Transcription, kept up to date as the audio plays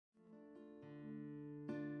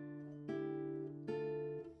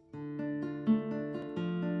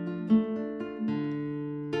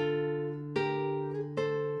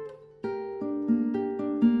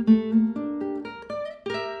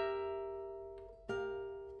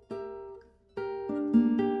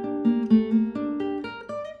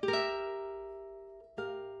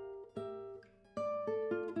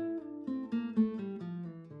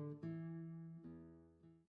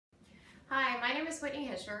Amy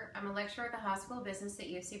Hischer. I'm a lecturer at the Hospital of Business at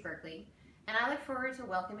UC Berkeley, and I look forward to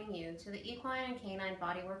welcoming you to the Equine and Canine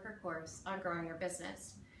Bodyworker course on growing your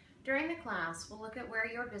business. During the class, we'll look at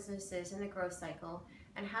where your business is in the growth cycle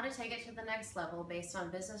and how to take it to the next level based on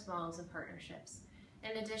business models and partnerships.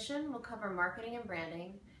 In addition, we'll cover marketing and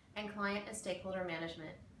branding and client and stakeholder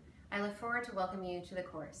management. I look forward to welcoming you to the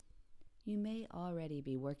course. You may already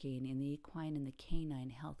be working in the equine and the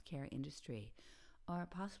canine healthcare industry, or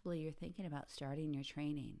possibly you're thinking about starting your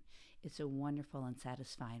training. It's a wonderful and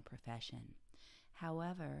satisfying profession.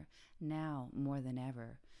 However, now more than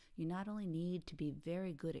ever, you not only need to be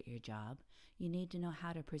very good at your job, you need to know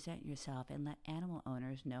how to present yourself and let animal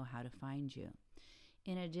owners know how to find you.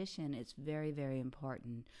 In addition, it's very, very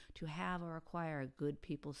important to have or acquire good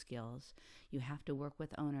people skills. You have to work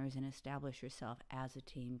with owners and establish yourself as a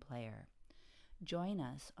team player. Join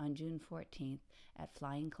us on June 14th at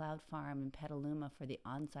Flying Cloud Farm in Petaluma for the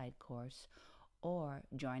onsite course, or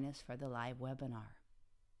join us for the live webinar.